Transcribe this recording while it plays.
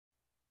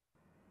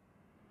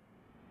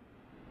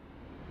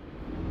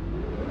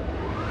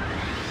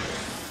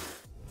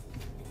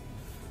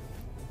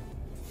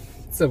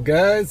What's up,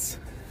 guys?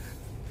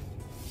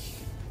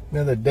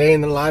 Another day in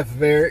the life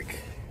of Eric.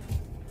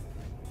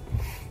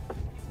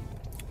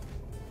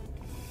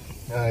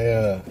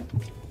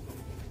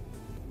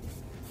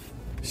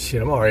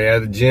 Shit, I'm already at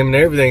the gym and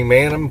everything,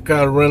 man. I'm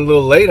kind of running a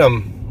little late.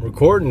 I'm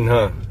recording,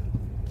 huh?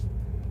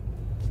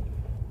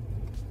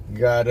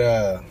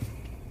 Got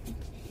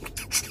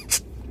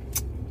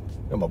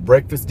my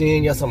breakfast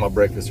in. Y'all saw my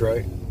breakfast,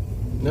 right?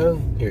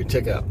 No? Here,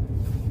 check out.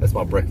 That's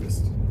my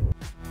breakfast.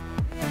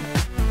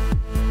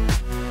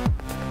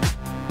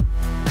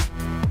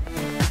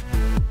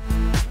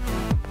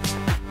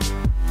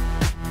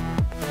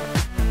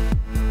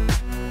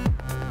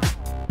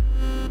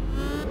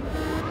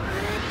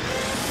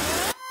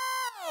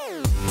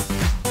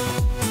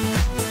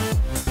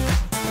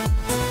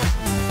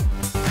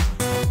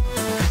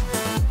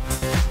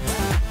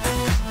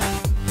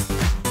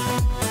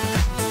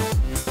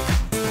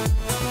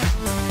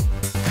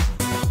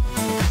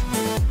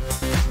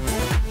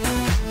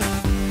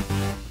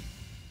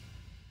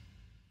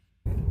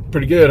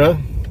 Pretty good, huh?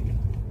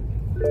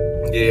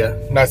 Yeah,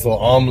 nice little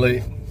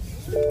omelet.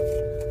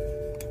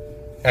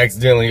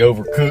 Accidentally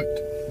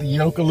overcooked the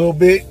yolk a little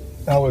bit.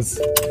 I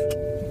was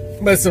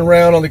messing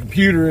around on the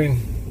computer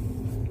and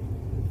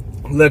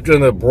left it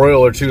in the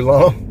broiler too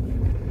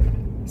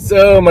long.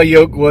 So my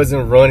yolk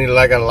wasn't running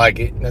like I like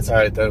it. That's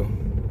alright though.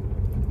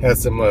 Had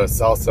some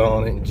salsa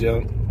on it and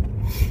junk.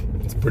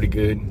 It's pretty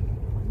good.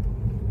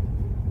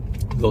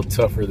 A little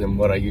tougher than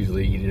what I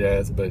usually eat it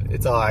as, but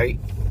it's alright.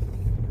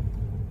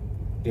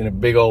 In a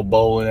big old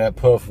bowl of that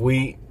puff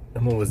wheat.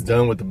 I'm almost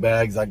done with the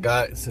bags I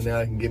got, so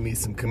now I can get me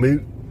some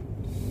kamut.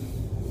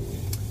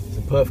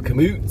 Some puff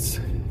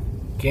kamuts.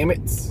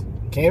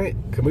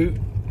 Kamut,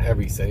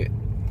 however you say it.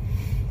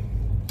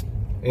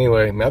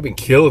 Anyway, man, I've been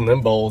killing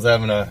them bowls,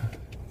 haven't I?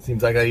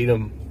 Seems like I eat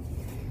them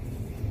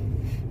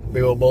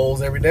big old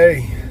bowls every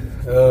day.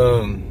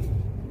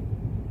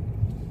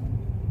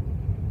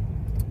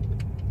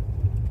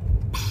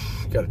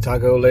 Got a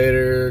taco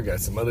later, got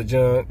some other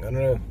junk, I don't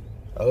know.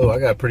 Oh, I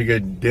got a pretty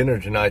good dinner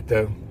tonight,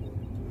 though.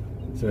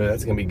 So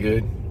that's going to be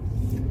good.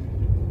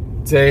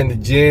 Today in the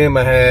gym,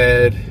 I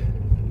had...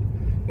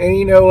 And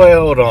you know what?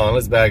 Hold on.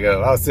 Let's back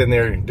up. I was sitting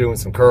there doing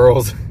some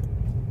curls.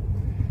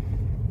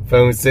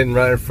 Phone sitting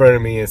right in front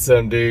of me, and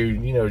some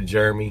dude, you know,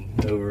 Jeremy,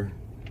 over.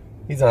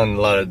 He's on a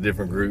lot of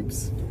different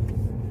groups.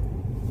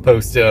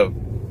 Post up.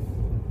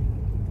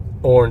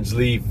 Orange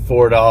leaf,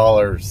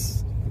 $4.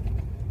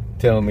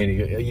 Telling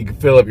me you can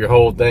fill up your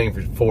whole thing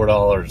for $4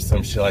 or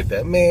some shit like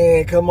that.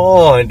 Man, come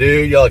on,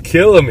 dude. Y'all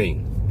killing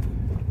me.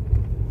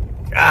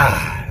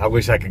 Ah, I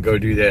wish I could go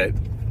do that.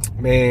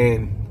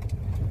 Man,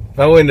 if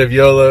I wouldn't have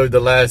YOLO'd the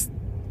last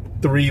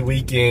 3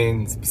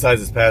 weekends,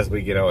 besides this past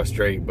weekend I was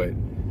straight, but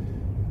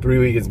 3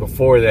 weekends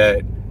before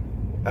that,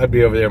 I'd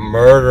be over there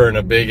murdering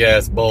a big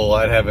ass bowl.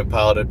 I'd have it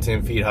piled up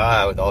 10 feet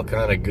high with all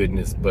kind of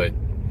goodness, but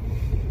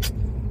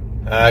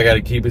I gotta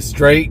keep it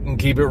straight and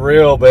keep it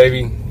real,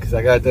 baby, because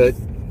I got that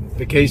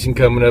vacation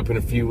coming up in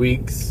a few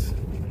weeks,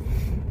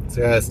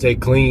 so I gotta stay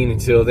clean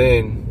until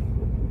then.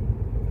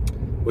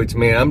 Which,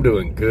 man, I'm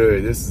doing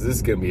good. This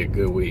is gonna be a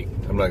good week,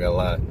 I'm not gonna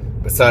lie.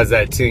 Besides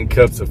that 10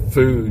 cups of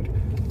food,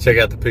 check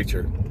out the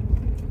picture.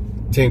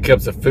 10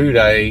 cups of food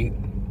I ate.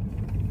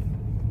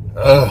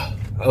 Ugh,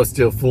 I was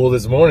still full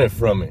this morning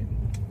from it.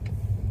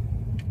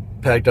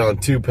 Packed on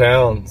 2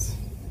 pounds,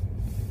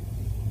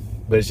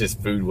 but it's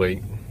just food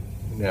weight.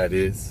 Yeah, it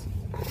is.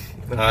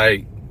 All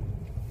right,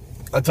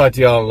 I'll talk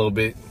to y'all in a little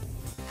bit.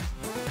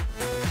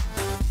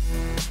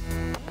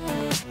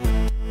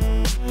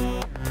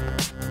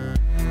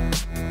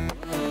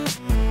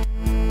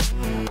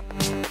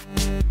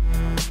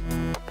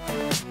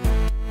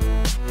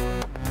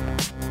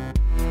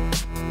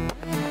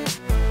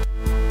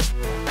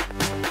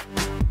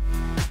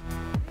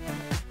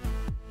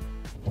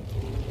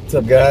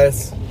 What's up,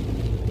 guys?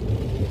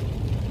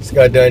 Just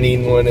got done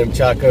eating one of them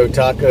Choco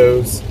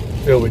Tacos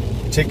filled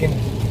with chicken.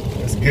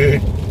 It's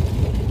good.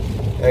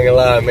 I ain't gonna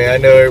lie, man. I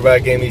know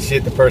everybody gave me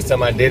shit the first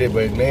time I did it,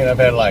 but man, I've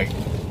had like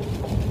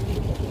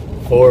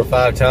 4 or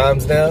 5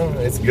 times now.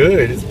 It's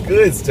good. It's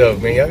good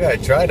stuff, man. Y'all gotta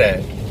try that.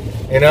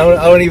 And I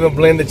don't even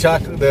blend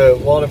the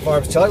Walden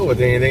Farms chocolate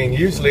with anything.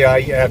 Usually I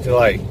have to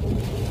like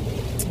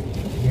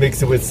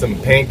mix it with some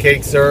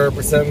pancake syrup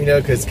or something, you know,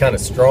 because it's kind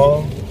of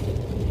strong.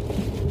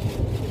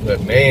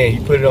 But man,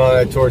 you put it on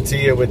a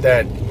tortilla with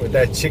that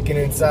chicken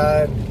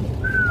inside.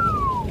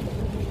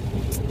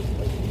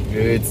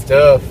 Good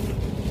stuff.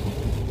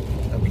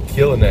 I'll be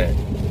killing that. I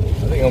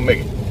think I'll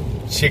make a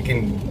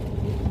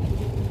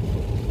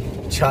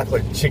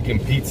chocolate chicken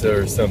pizza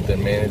or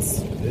something, man.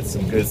 It's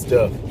some good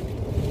stuff.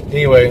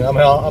 Anyway, I'm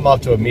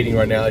off to a meeting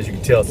right now. As you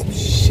can tell, some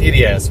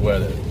shitty ass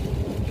weather.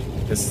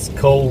 This is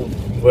cold.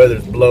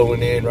 Weather's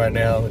blowing in right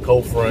now. The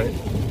cold front.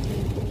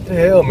 What the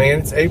hell, man?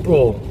 It's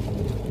April.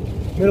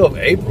 Middle of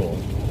April.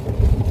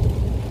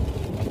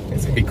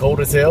 It's gonna be cold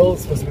as hell.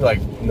 It's supposed to be like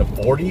in the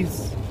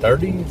 40s,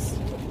 30s.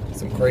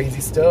 Some crazy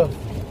stuff.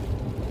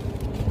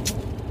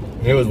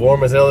 It was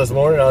warm as hell this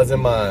morning. I was in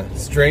my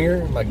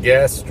stringer, my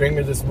gas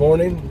stringer this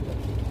morning,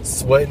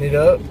 sweating it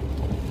up.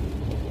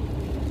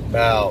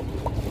 about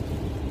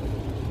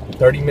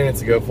 30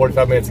 minutes ago,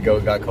 45 minutes ago,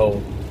 it got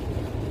cold.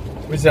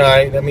 Which is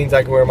alright. That means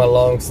I can wear my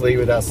long sleeve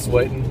without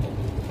sweating.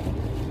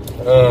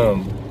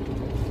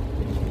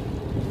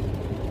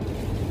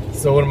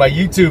 So one of my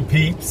YouTube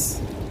peeps,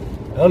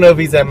 I don't know if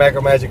he's at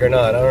Macro Magic or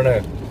not, I don't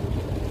know.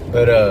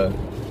 But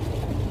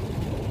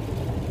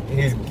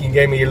he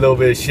gave me a little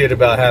bit of shit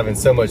about having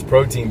so much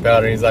protein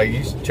powder. He's like,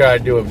 you should try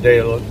to do a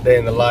day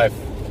in the life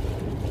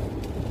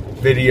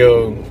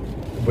video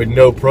with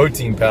no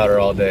protein powder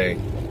all day.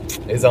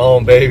 It's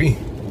on, baby.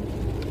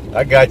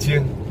 I got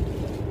you.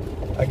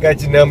 I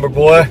got your number,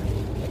 boy.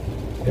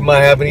 It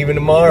might happen even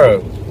tomorrow.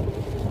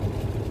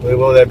 What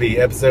will that be?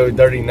 Episode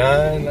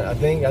 39, I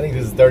think. I think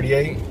this is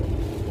 38.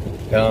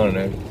 I don't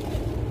know.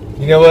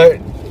 You know what?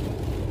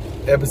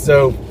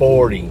 Episode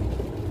 40.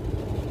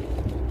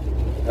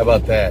 How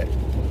about that?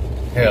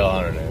 Hell,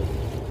 I don't know.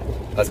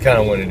 I was kind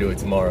of wanting to do it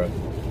tomorrow.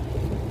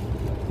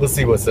 We'll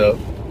see what's up.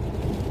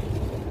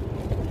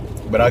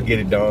 But I'll get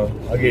it done.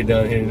 I'll get it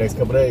done here in the next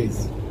couple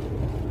days.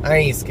 I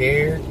ain't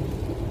scared.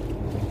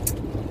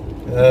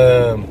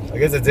 I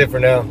guess that's it for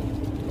now.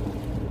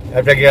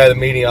 After I get out of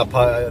the meeting,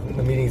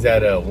 the meeting's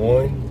at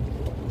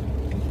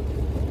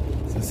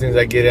 1. So as soon as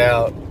I get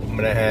out, I'm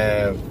gonna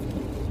have.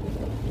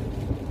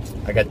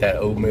 I got that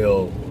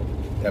oatmeal,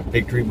 that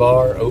victory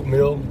bar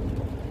oatmeal.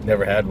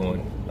 Never had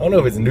one. I don't know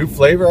if it's a new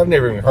flavor. I've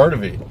never even heard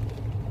of it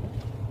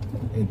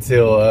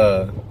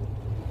until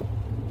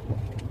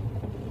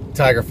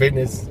Tiger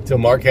Fitness. Until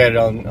Mark had it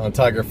on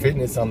Tiger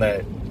Fitness on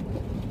that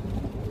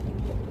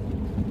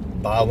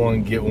buy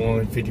one get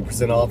one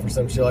 50% off or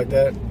some shit like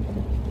that.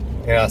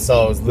 And I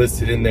saw it was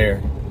listed in there.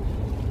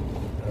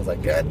 I was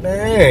like, God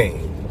dang.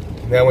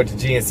 And then I went to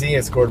GNC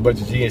and scored a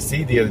bunch of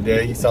GNC the other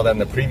day. You saw that in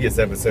the previous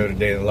episode of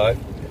Day in the Life.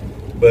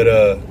 But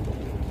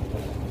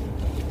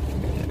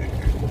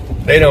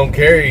they don't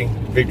carry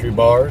victory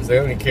bars. They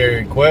only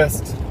carry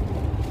Quest.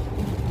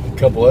 A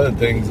couple other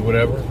things or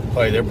whatever.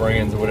 Probably their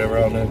brands or whatever.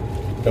 I don't know.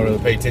 Don't really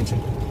pay attention.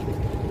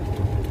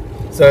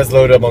 So I was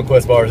loaded up on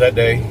Quest bars that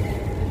day.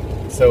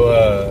 So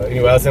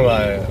anyway, I was in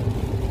my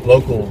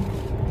local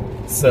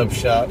sub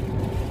shop,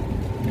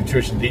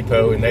 Nutrition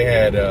Depot, and they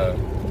had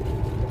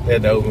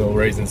the oatmeal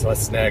raisin, so I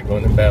snagged one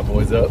of them bad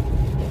boys up.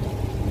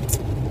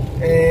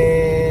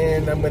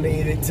 And I'm gonna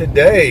eat it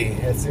today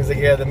as soon as I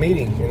get out of the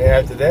meeting. And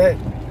then after that,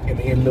 I'm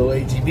gonna eat a little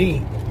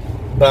AGB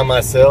by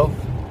myself.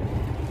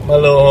 My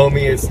little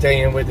homie is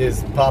staying with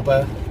his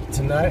papa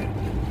tonight.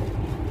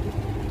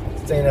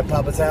 Staying at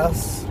Papa's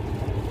house.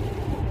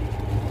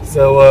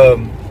 So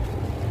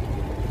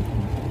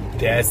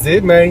that's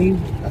it, man.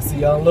 I'll see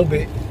y'all in a little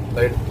bit.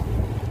 Later.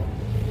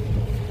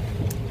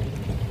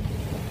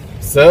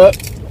 What's up?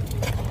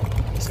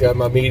 Just got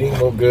my meeting.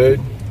 All good.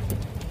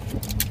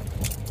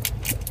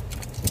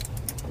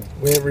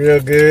 Went real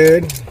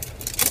good.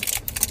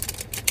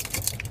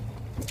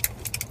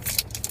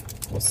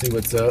 We'll see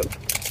what's up.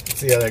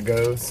 See how that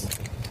goes.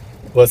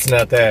 Busting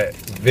out that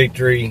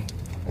victory.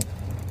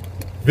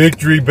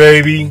 Victory,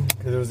 baby.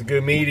 Because it was a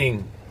good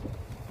meeting.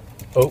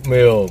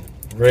 Oatmeal,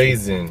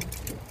 raisin,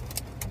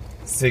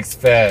 6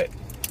 fat,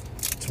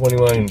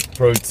 21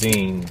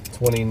 protein,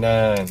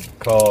 29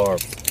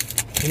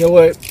 carbs. You know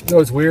what? You know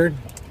what's weird?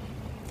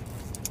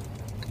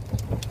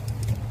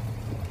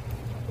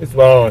 It's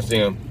what I don't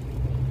understand.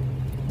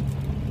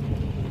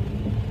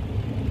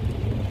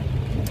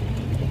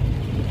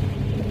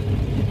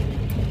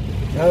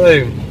 How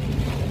they,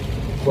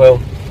 well,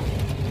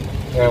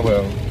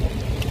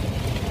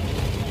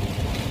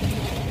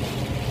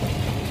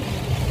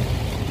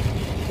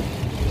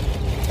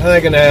 how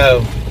they gonna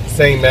have the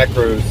same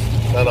macros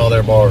on all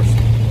their bars?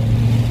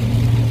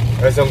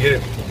 I just don't get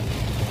it.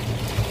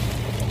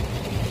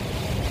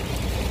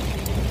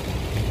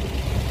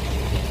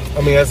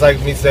 I mean, that's like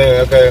me saying,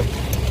 okay,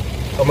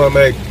 I'm gonna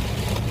make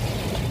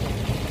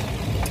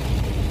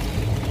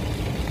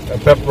a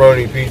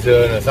pepperoni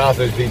pizza and a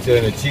sausage pizza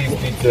and a cheese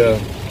pizza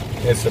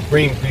and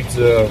supreme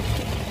pizza,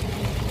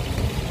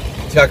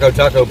 Choco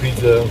Taco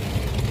pizza.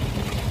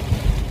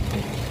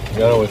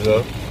 Y'all know what's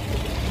up.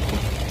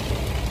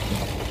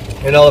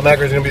 And all the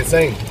macros are gonna be the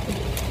same.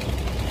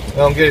 I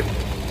don't get it.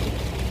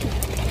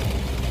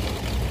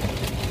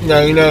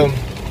 Now, you know,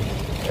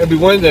 it'd be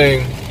one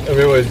thing if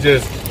it was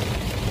just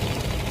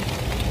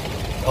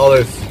all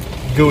this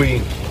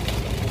gooey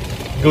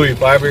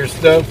fiber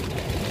stuff,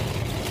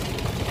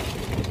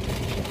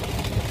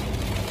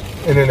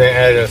 and then they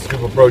added a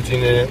scoop of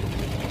protein in it,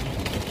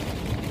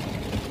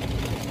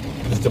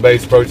 just the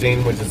base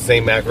protein, which is the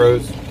same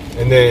macros,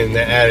 and then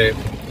they added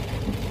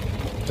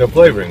the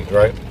flavorings,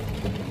 right?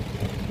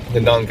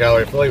 The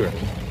non-calorie flavor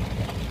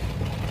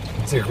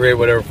to create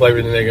whatever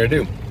flavor they're gonna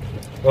do.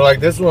 But like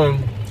this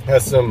one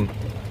has some,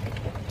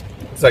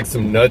 it's like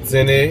some nuts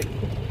in it,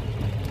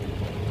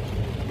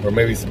 or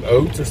maybe some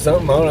oats or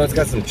something. I don't know. It's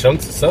got some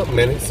chunks of something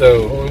in it.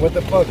 So I mean, what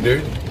the fuck,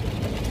 dude?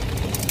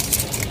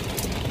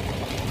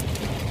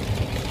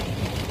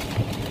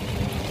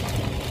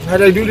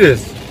 How'd they do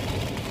this?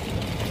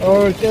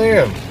 Oh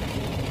damn!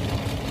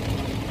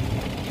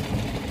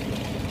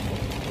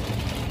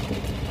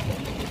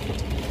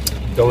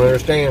 Don't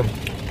understand.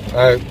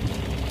 Alright,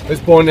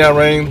 it's pouring down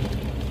rain.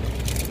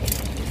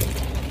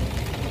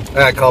 I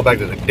gotta call back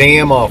to the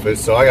damn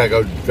office, so I gotta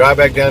go drive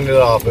back down to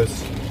the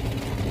office.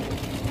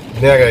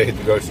 Then I gotta hit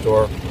the grocery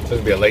store. So it's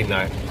gonna be a late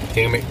night.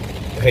 Damn it.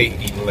 I hate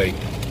eating late.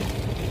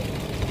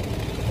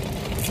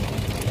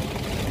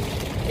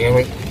 Damn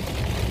it.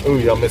 Ooh,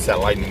 y'all missed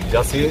that lightning. Did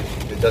y'all see it?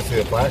 Did y'all see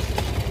the flash?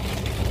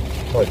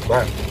 Holy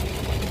crap.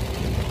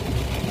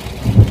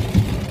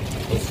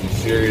 That's some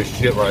serious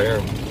shit right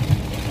here.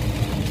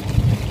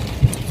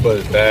 But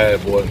it's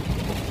bad, boy.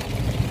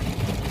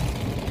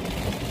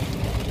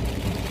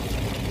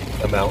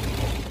 I'm out.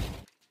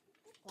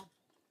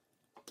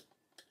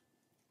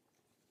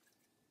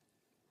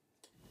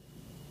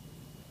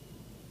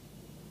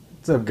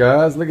 What's up,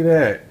 guys? Look at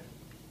that.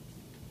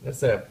 That's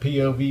that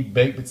POV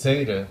baked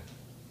potato.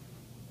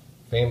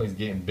 Family's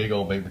getting big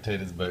old baked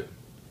potatoes, but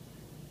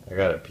I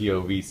got a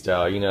POV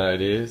style. You know how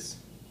it is.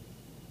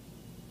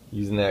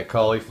 Using that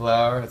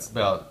cauliflower. It's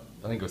about,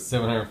 I think it was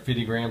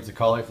 750 grams of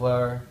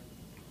cauliflower.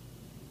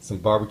 Some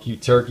barbecue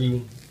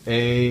turkey,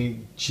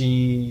 egg,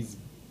 cheese,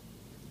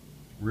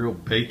 real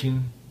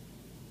bacon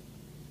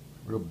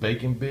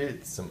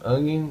bits, some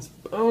onions.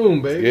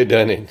 Boom, baby. Good,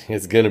 done it.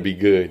 It's gonna be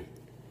good.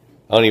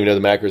 I don't even know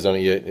the macros on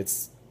it yet.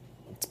 It's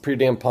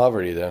pretty damn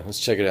poverty though. Let's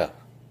check it out.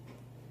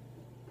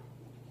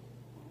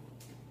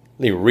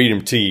 Let me read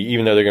them to you,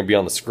 even though they're gonna be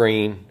on the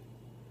screen.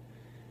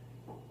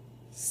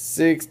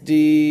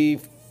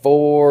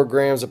 64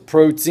 grams of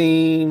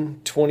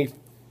protein,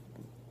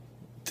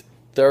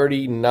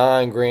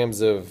 39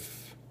 grams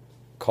of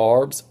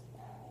carbs,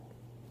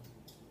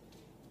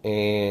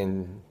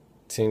 and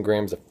 10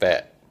 grams of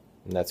fat.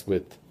 And that's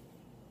with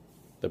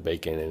the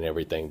bacon and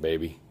everything,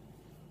 baby.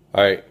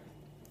 Alright.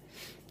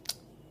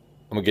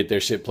 I'm gonna get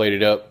their shit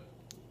plated up,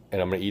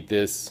 and I'm gonna eat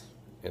this,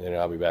 and then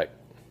I'll be back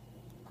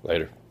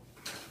later.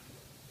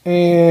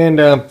 And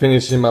I'm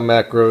finishing my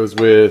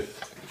macros with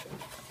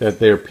that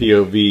there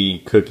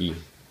POV cookie,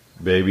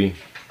 baby.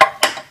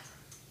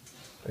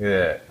 Look at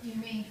that. You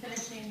mean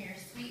finishing your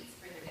sweets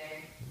for the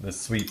day? The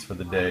sweets for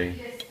the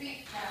day.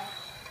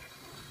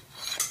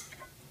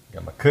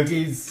 Got my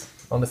cookies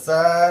on the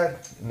side,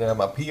 and now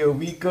my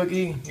POV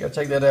cookie. You gotta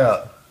check that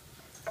out.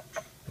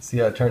 Let's see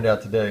how it turned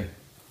out today.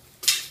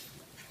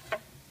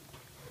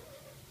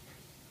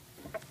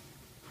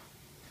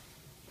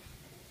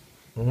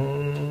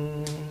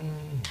 Mmm.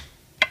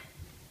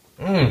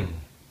 Mmm.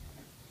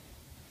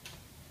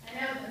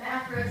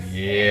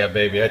 Yeah,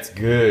 baby, that's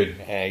good.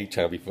 Hey, you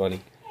trying to be funny.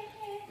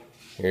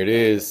 Here it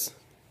is.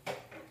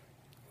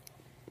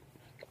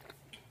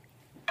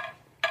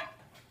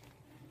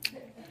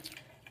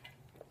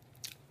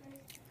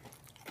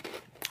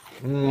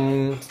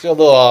 Still a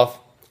little off.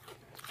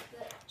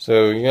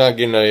 So you're not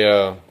getting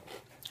a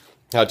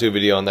how-to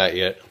video on that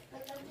yet.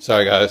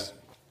 Sorry, guys.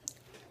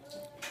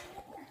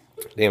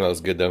 Damn, that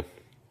was good though.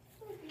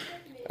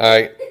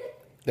 Alright,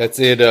 that's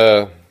it.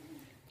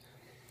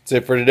 That's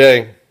it for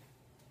today.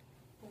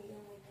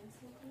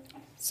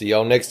 See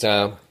y'all next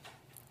time.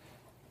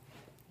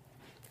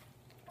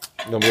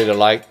 Don't forget to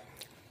like,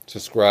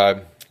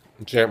 subscribe,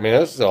 and share. Man,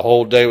 this is a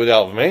whole day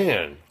without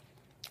Van.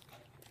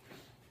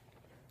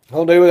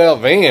 Whole day without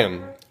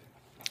Van.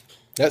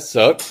 That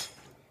sucks.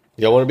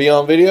 Y'all want to be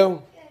on video? Yeah,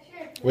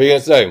 sure. What are you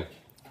gonna say?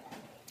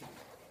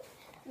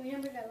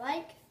 Remember to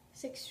like,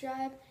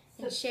 subscribe,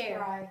 and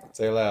share.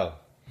 Say it loud.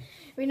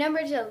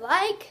 Remember to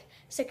like,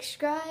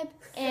 subscribe,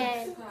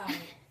 and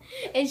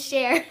and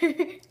share.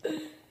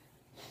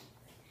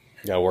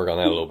 Gotta work on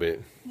that a little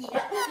bit.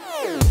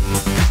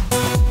 Yeah.